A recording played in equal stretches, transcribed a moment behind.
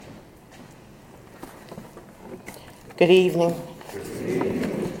Good evening.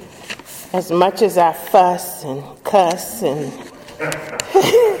 As much as I fuss and cuss and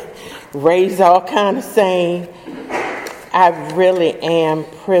raise all kind of saying, I really am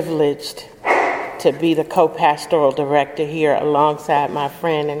privileged to be the co-pastoral director here alongside my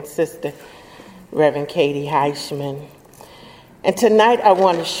friend and sister, Reverend Katie Heisman. And tonight I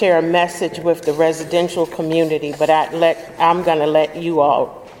want to share a message with the residential community, but I'm going to let you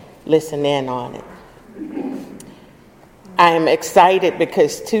all listen in on it. I am excited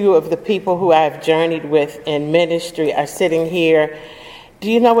because two of the people who I've journeyed with in ministry are sitting here.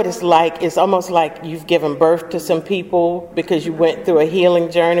 Do you know what it's like? It's almost like you've given birth to some people because you went through a healing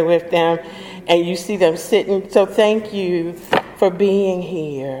journey with them and you see them sitting. So thank you for being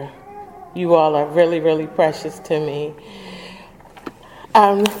here. You all are really, really precious to me.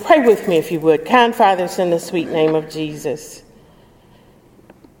 Pray with me if you would. Kind Father, it's in the sweet name of Jesus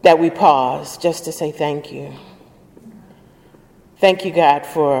that we pause just to say thank you. Thank you, God,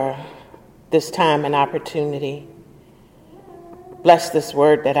 for this time and opportunity. Bless this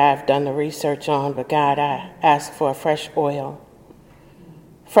word that I've done the research on, but God, I ask for a fresh oil,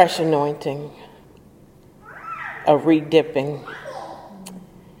 fresh anointing, a re-dipping,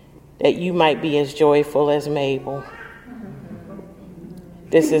 that you might be as joyful as Mabel.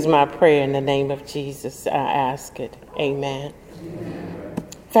 This is my prayer in the name of Jesus. I ask it. Amen.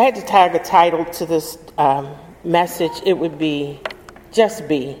 If I had to tag a title to this message, it would be Just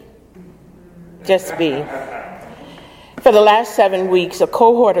Be. Just Be. For the last 7 weeks, a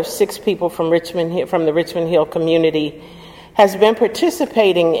cohort of 6 people from the Richmond Hill community has been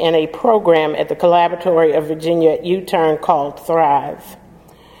participating in a program at the Collaboratory of Virginia at U-Turn called Thrive,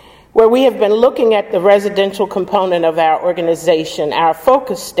 where we have been looking at the residential component of our organization. Our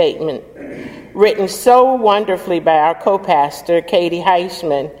focus statement, written so wonderfully by our co-pastor, Katie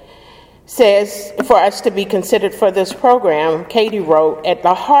Heisman, says, for us to be considered for this program, Katie wrote, "At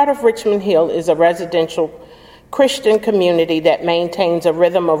the heart of Richmond Hill is a residential Christian community that maintains a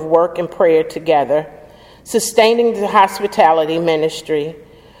rhythm of work and prayer together, sustaining the hospitality ministry.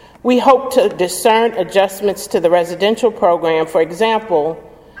 We hope to discern adjustments to the residential program, for example,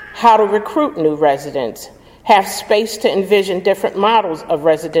 how to recruit new residents, have space to envision different models of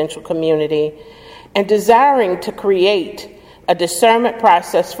residential community, and desiring to create a discernment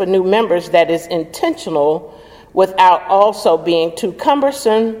process for new members that is intentional without also being too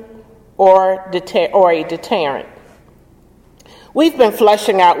cumbersome or a deterrent." We've been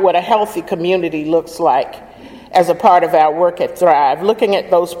fleshing out what a healthy community looks like as a part of our work at Thrive, looking at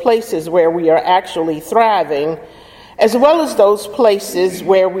those places where we are actually thriving, as well as those places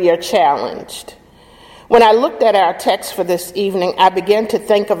where we are challenged. When I looked at our text for this evening, I began to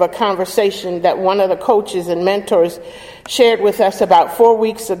think of a conversation that one of the coaches and mentors shared with us about 4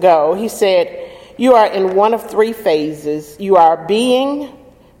 weeks ago. He said, "You are in one of 3 phases. You are being,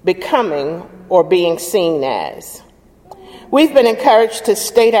 becoming, or being seen as." We've been encouraged to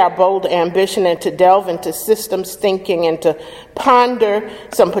state our bold ambition and to delve into systems thinking and to ponder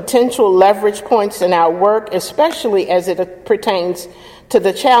some potential leverage points in our work, especially as it pertains to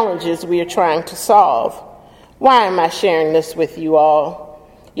the challenges we are trying to solve. Why am I sharing this with you all?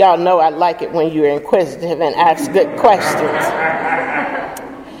 Y'all know I like it when you're inquisitive and ask good questions.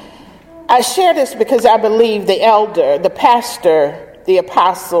 I share this because I believe the elder, the pastor, the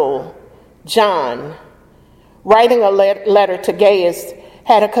apostle, John, writing a letter to Gaius,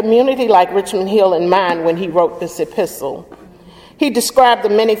 had a community like Richmond Hill in mind when he wrote this epistle. He described the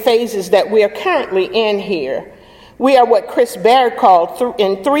many phases that we are currently in here. We are what Chris Baird called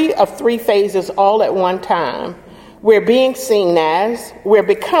in 3 of 3 phases all at one time. We're being seen as, we're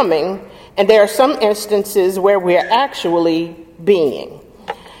becoming, and there are some instances where we're actually being.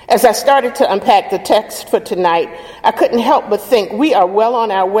 As I started to unpack the text for tonight, I couldn't help but think we are well on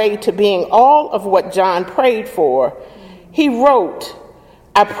our way to being all of what John prayed for. He wrote,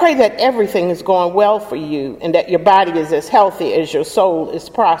 "I pray that everything is going well for you and that your body is as healthy as your soul is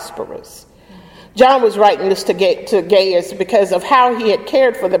prosperous." John was writing this to Gaius because of how he had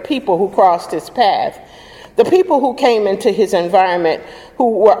cared for the people who crossed his path, the people who came into his environment who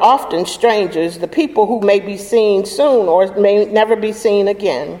were often strangers, the people who may be seen soon or may never be seen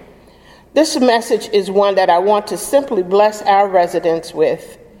again. This message is one that I want to simply bless our residents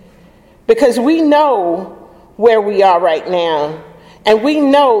with, because we know where we are right now, and we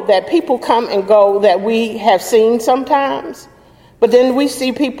know that people come and go that we have seen sometimes, but then we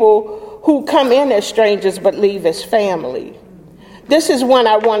see people who come in as strangers but leave as family. This is one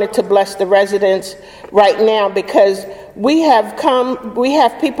I wanted to bless the residents right now, because we have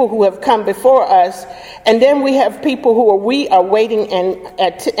people who have come before us, and then we have people who we are waiting in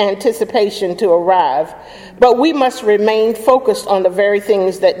anticipation to arrive. But we must remain focused on the very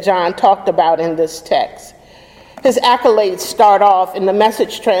things that John talked about in this text. His accolades start off in the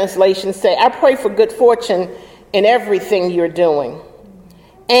Message translation say, "I pray for good fortune in everything you're doing,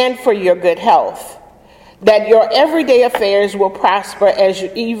 and for your good health, that your everyday affairs will prosper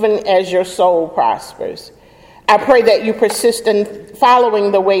even as your soul prospers. I pray that you persist in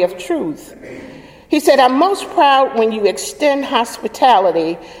following the way of truth." He said, "I'm most proud when you extend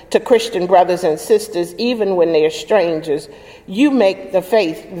hospitality to Christian brothers and sisters, even when they're strangers. You make the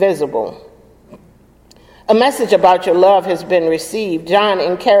faith visible." A message about your love has been received. John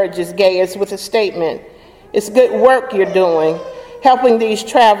encourages Gaius with a statement. It's good work you're doing, helping these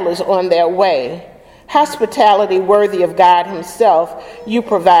travelers on their way. Hospitality worthy of God himself. You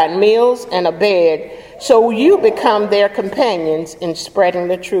provide meals and a bed, so you become their companions in spreading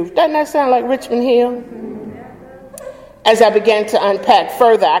the truth. Doesn't that sound like Richmond Hill? As I began to unpack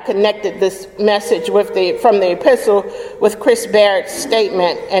further, I connected this message from the epistle with Chris Barrett's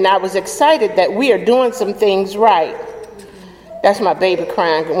statement, and I was excited that we are doing some things right. That's my baby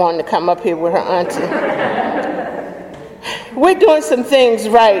crying, wanting to come up here with her auntie. We're doing some things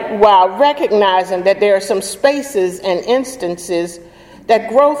right while recognizing that there are some spaces and instances that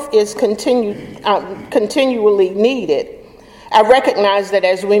growth is continually needed. I recognize that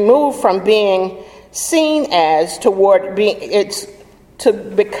as we move from being seen as toward to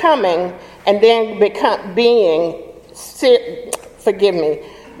becoming, and then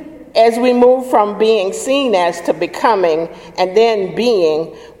as we move from being seen as to becoming and then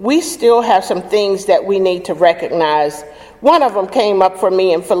being, we still have some things that we need to recognize. One of them came up for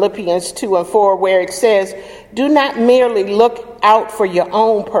me in Philippians 2:4, where it says, "Do not merely look out for your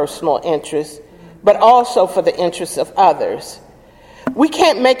own personal interests, but also for the interests of others." We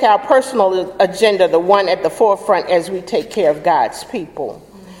can't make our personal agenda the one at the forefront as we take care of God's people.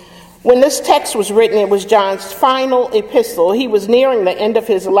 When this text was written, it was John's final epistle. He was nearing the end of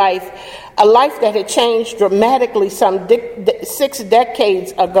his life, a life that had changed dramatically some 6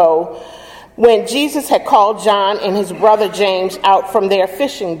 decades ago, when Jesus had called John and his brother James out from their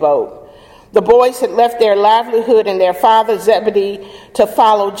fishing boat. The boys had left their livelihood and their father Zebedee to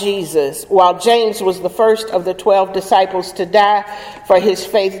follow Jesus. While James was the first of the 12 disciples to die for his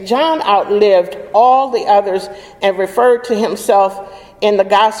faith, John outlived all the others and referred to himself in the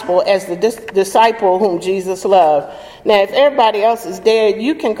gospel as the disciple whom Jesus loved. Now, if everybody else is dead,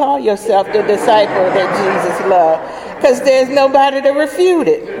 you can call yourself the disciple that Jesus loved, because there's nobody to refute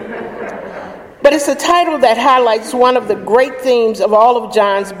it. But it's a title that highlights one of the great themes of all of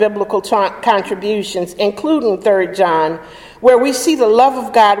John's biblical contributions, including 3 John, where we see the love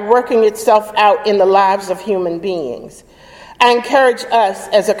of God working itself out in the lives of human beings. I encourage us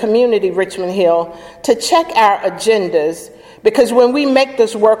as a community, Richmond Hill, to check our agendas, because when we make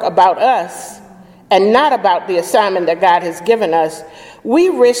this work about us and not about the assignment that God has given us, we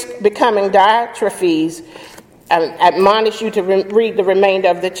risk becoming Diotrephes. I admonish you to read the remainder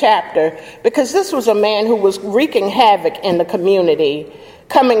of the chapter, because this was a man who was wreaking havoc in the community,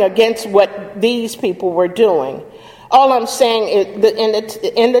 coming against what these people were doing. All I'm saying is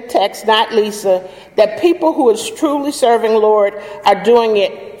in the text, not Lisa, that people who is truly serving Lord are doing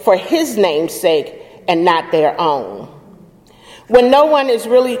it for his name's sake and not their own. While no one is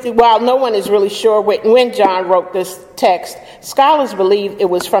really sure when John wrote this text, scholars believe it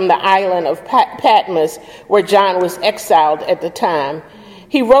was from the island of Patmos, where John was exiled at the time.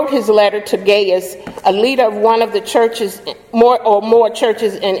 He wrote his letter to Gaius, a leader of one of the churches, more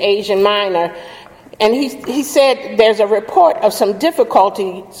churches in Asia Minor, and he said there's a report of some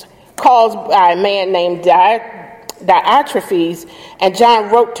difficulties caused by a man named Diotrephes, and John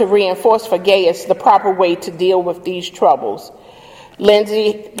wrote to reinforce for Gaius the proper way to deal with these troubles.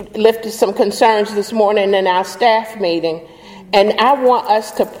 Lindsay lifted some concerns this morning in our staff meeting, and I want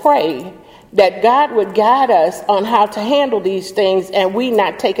us to pray that God would guide us on how to handle these things, and we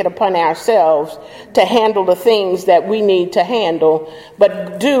not take it upon ourselves to handle the things that we need to handle,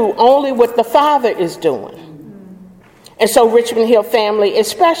 but do only what the Father is doing. And so, Richmond Hill family,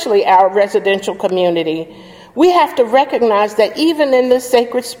 especially our residential community, we have to recognize that even in this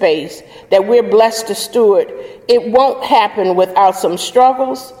sacred space that we're blessed to steward, it won't happen without some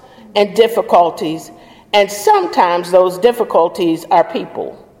struggles and difficulties, and sometimes those difficulties are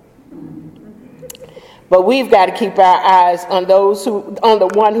people. But we've got to keep our eyes on the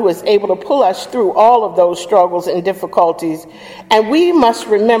one who is able to pull us through all of those struggles and difficulties, and we must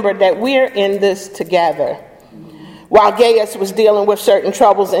remember that we're in this together. While Gaius was dealing with certain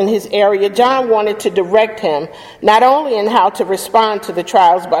troubles in his area, John wanted to direct him not only in how to respond to the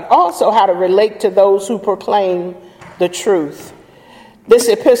trials, but also how to relate to those who proclaim the truth. This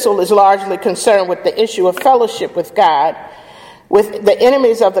epistle is largely concerned with the issue of fellowship with God, with the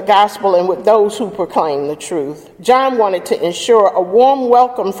enemies of the gospel, and with those who proclaim the truth. John wanted to ensure a warm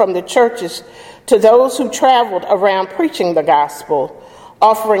welcome from the churches to those who traveled around preaching the gospel,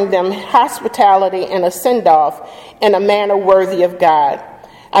 offering them hospitality and a send-off in a manner worthy of God.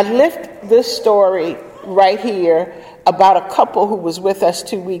 I lift this story right here about a couple who was with us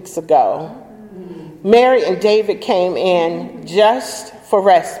 2 weeks ago. Mary and David came in just for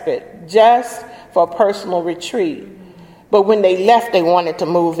respite, just for a personal retreat. But when they left, they wanted to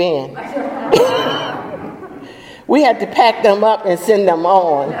move in. We had to pack them up and send them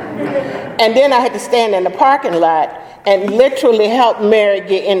on. And then I had to stand in the parking lot and literally help Mary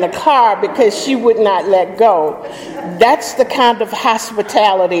get in the car because she would not let go. That's the kind of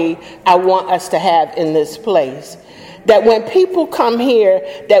hospitality I want us to have in this place. That when people come here,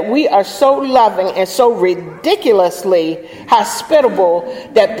 that we are so loving and so ridiculously hospitable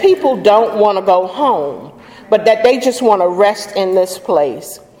that people don't want to go home, but that they just want to rest in this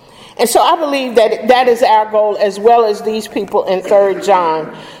place. And so I believe that that is our goal, as well as these people in 3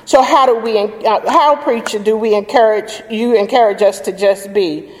 John. So how, preacher, do we encourage us to just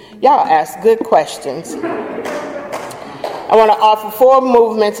be? Y'all ask good questions. I want to offer 4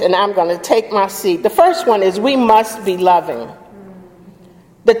 movements, and I'm going to take my seat. The first one is we must be loving.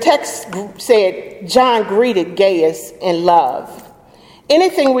 The text said John greeted Gaius in love.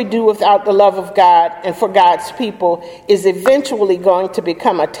 Anything we do without the love of God and for God's people is eventually going to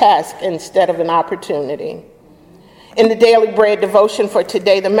become a task instead of an opportunity. In the Daily Bread devotion for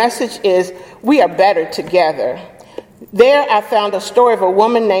today, the message is, we are better together. There I found a story of a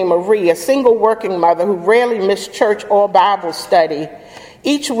woman named Marie, a single working mother who rarely missed church or Bible study.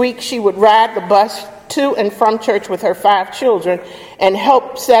 Each week she would ride the bus to and from church with her 5 children and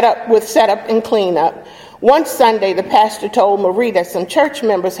help set up and clean up. One Sunday, the pastor told Marie that some church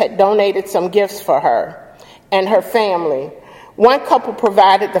members had donated some gifts for her and her family. One couple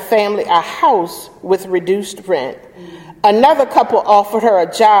provided the family a house with reduced rent. Another couple offered her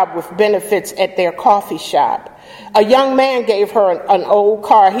a job with benefits at their coffee shop. A young man gave her an old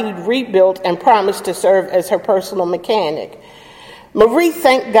car he'd rebuilt and promised to serve as her personal mechanic. Marie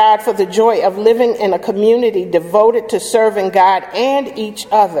thanked God for the joy of living in a community devoted to serving God and each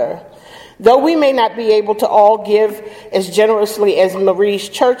other. Though we may not be able to all give as generously as Marie's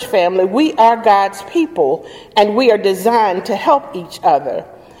church family, we are God's people, and we are designed to help each other.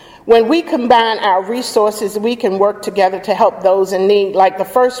 When we combine our resources, we can work together to help those in need, like the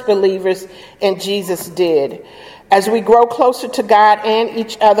first believers in Jesus did. As we grow closer to God and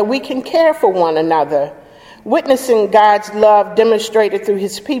each other, we can care for one another. Witnessing God's love demonstrated through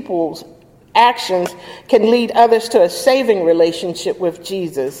his people's actions can lead others to a saving relationship with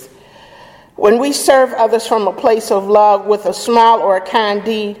Jesus. When we serve others from a place of love with a smile or a kind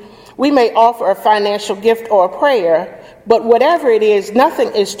deed, we may offer a financial gift or a prayer, but whatever it is, nothing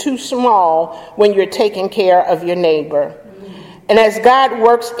is too small when you're taking care of your neighbor. And as God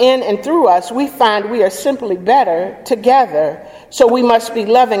works in and through us, we find we are simply better together. So we must be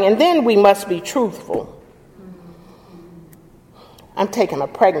loving, and then we must be truthful. I'm taking a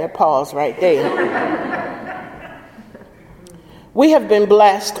pregnant pause right there. We have been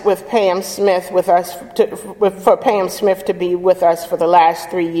blessed with Pam Smith for Pam Smith to be with us for the last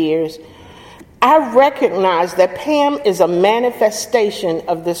 3 years. I recognize that Pam is a manifestation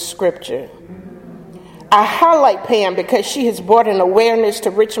of this scripture. I highlight Pam because she has brought an awareness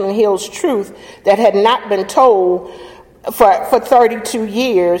to Richmond Hill's truth that had not been told for 32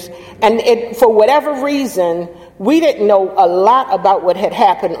 years. And for whatever reason, we didn't know a lot about what had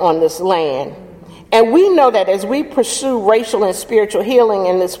happened on this land. And we know that as we pursue racial and spiritual healing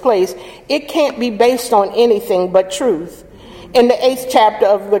in this place, it can't be based on anything but truth. In the 8th chapter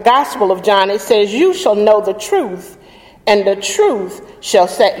of the Gospel of John, it says, "You shall know the truth, and the truth shall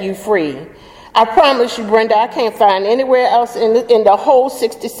set you free." I promise you, Brenda, I can't find anywhere else in the whole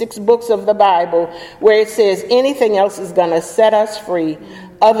 66 books of the Bible where it says anything else is going to set us free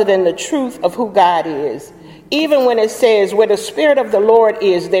other than the truth of who God is. Even when it says, where the Spirit of the Lord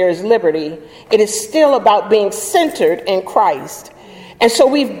is, there is liberty, it is still about being centered in Christ. And so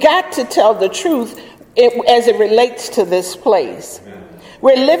we've got to tell the truth as it relates to this place.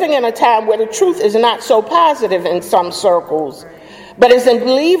 We're living in a time where the truth is not so positive in some circles. But as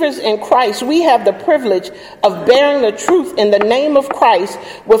believers in Christ, we have the privilege of bearing the truth in the name of Christ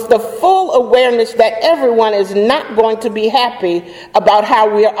with the full awareness that everyone is not going to be happy about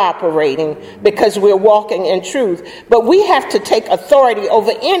how we are operating because we're walking in truth. But we have to take authority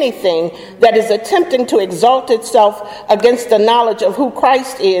over anything that is attempting to exalt itself against the knowledge of who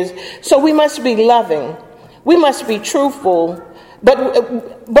Christ is. So we must be loving. We must be truthful.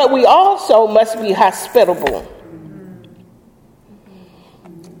 But we also must be hospitable.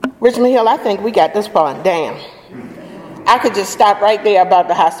 Richmond Hill, I think we got this part down. I could just stop right there about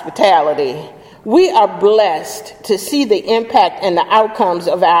the hospitality. We are blessed to see the impact and the outcomes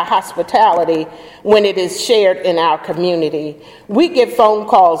of our hospitality when it is shared in our community. We get phone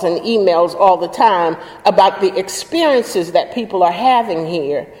calls and emails all the time about the experiences that people are having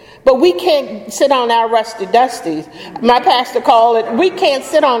here. But we can't sit on our rusty dusties. My pastor called it, we can't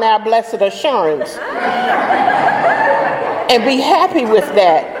sit on our blessed assurance and be happy with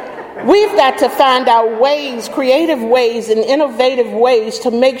that. We've got to find out ways, creative ways and innovative ways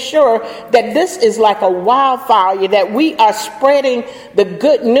to make sure that this is like a wildfire, that we are spreading the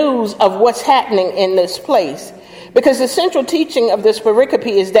good news of what's happening in this place. Because the central teaching of this pericope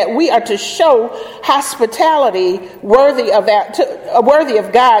is that we are to show hospitality worthy of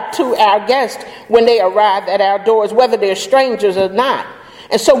God to our guests when they arrive at our doors, whether they're strangers or not.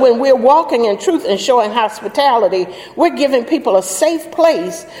 And so when we're walking in truth and showing hospitality, we're giving people a safe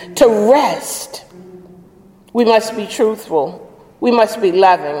place to rest. We must be truthful. We must be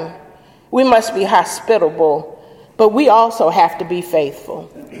loving. We must be hospitable. But we also have to be faithful.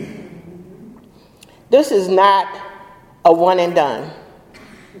 This is not a one and done.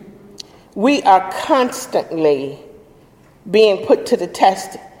 We are constantly being put to the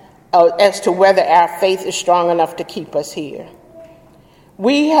test as to whether our faith is strong enough to keep us here.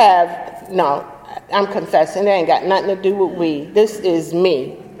 I'm confessing, it ain't got nothing to do with we. This is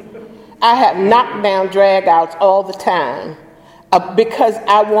me. I have knockdown drag-outs all the time because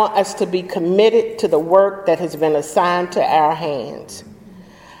I want us to be committed to the work that has been assigned to our hands.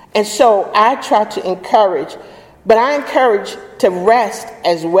 And so I try to encourage, but I encourage to rest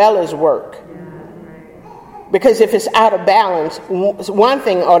as well as work. Because if it's out of balance, one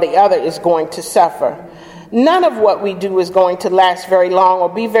thing or the other is going to suffer. None of what we do is going to last very long or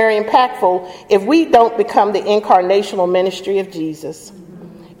be very impactful if we don't become the incarnational ministry of Jesus.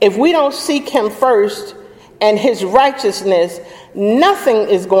 If we don't seek him first and his righteousness, nothing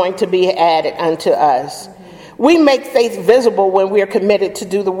is going to be added unto us. We make faith visible when we are committed to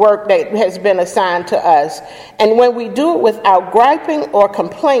do the work that has been assigned to us. And when we do it without griping or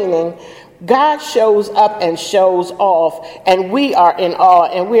complaining, God shows up and shows off, and we are in awe,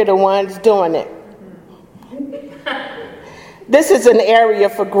 and we're the ones doing it. This is an area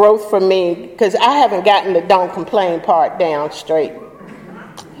for growth for me because I haven't gotten the don't complain part down straight.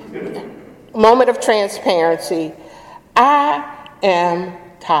 Moment of transparency. I am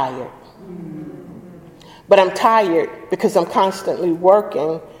tired. But I'm tired because I'm constantly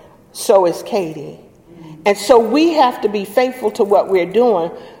working. So is Katie. And so we have to be faithful to what we're doing.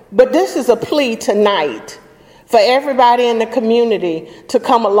 But this is a plea tonight for everybody in the community to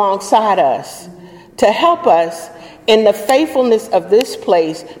come alongside us, to help us in the faithfulness of this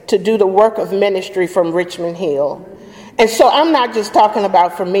place to do the work of ministry from Richmond Hill. And so I'm not just talking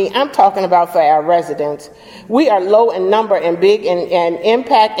about for me, I'm talking about for our residents. We are low in number and big in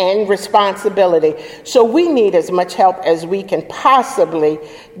impact and responsibility. So we need as much help as we can possibly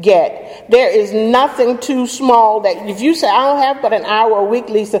get. There is nothing too small that if you say, I don't have but an hour a week,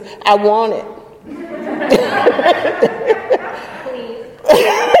 Lisa, I want it.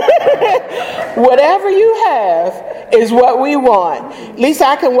 Whatever you have is what we want. Lisa,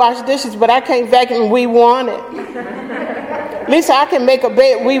 I can wash dishes, but I can't vacuum. We want it. Lisa, I can make a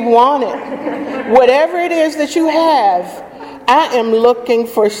bed. We want it. Whatever it is that you have, I am looking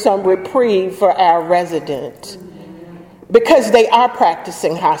for some reprieve for our residents because they are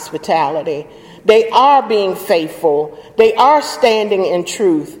practicing hospitality. They are being faithful. They are standing in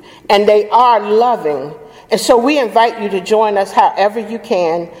truth, and they are loving. And so we invite you to join us however you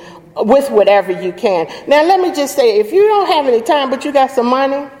can, with whatever you can. Now, let me just say, if you don't have any time, but you got some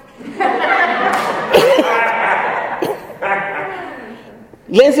money,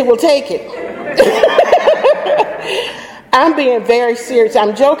 Lindsay will take it. I'm being very serious.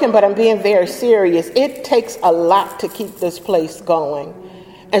 I'm joking, but I'm being very serious. It takes a lot to keep this place going.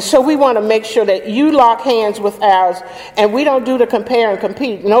 And so we want to make sure that you lock hands with ours, and we don't do the compare and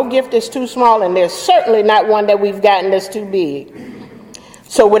compete. No gift is too small, and there's certainly not one that we've gotten that's too big.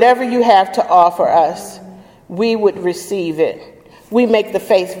 So whatever you have to offer us, we would receive it. We make the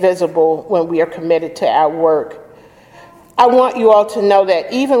faith visible when we are committed to our work. I want you all to know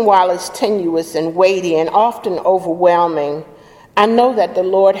that even while it's tenuous and weighty and often overwhelming, I know that the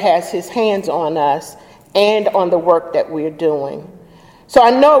Lord has his hands on us and on the work that we're doing. So I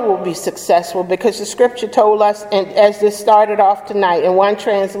know it will be successful because the scripture told us, and as this started off tonight, in one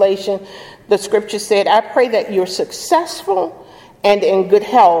translation, the scripture said, I pray that you're successful and in good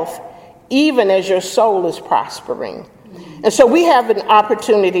health, even as your soul is prospering. And so we have an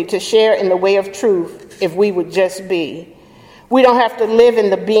opportunity to share in the way of truth if we would just be. We don't have to live in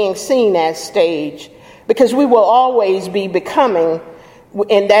the being seen as stage, because we will always be becoming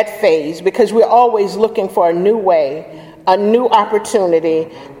in that phase, because we're always looking for a new way, a new opportunity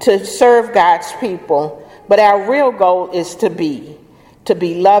to serve God's people. But our real goal is to be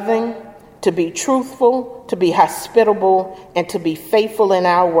loving, to be truthful, to be hospitable, and to be faithful in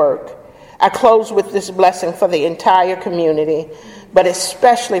our work. I close with this blessing for the entire community, but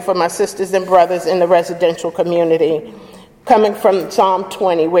especially for my sisters and brothers in the residential community, coming from Psalm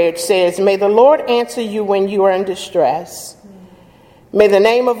 20, where it says, may the Lord answer you when you are in distress. May the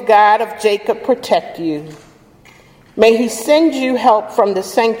name of God of Jacob protect you. May he send you help from the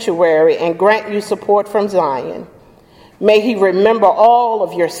sanctuary and grant you support from Zion. May he remember all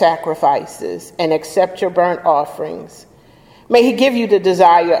of your sacrifices and accept your burnt offerings. May he give you the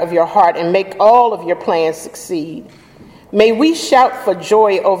desire of your heart and make all of your plans succeed. May we shout for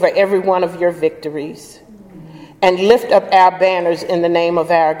joy over every one of your victories and lift up our banners in the name of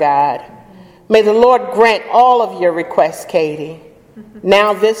our God. May the Lord grant all of your requests, Katie.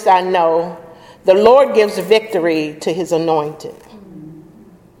 Now this I know, the Lord gives victory to his anointed.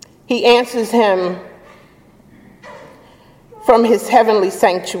 He answers him from his heavenly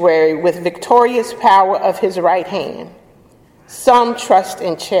sanctuary with victorious power of his right hand. Some trust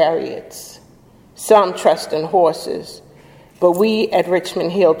in chariots, some trust in horses, but we at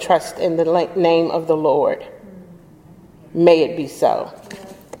Richmond Hill trust in the name of the Lord. May it be so.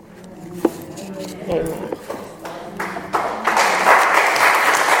 Amen.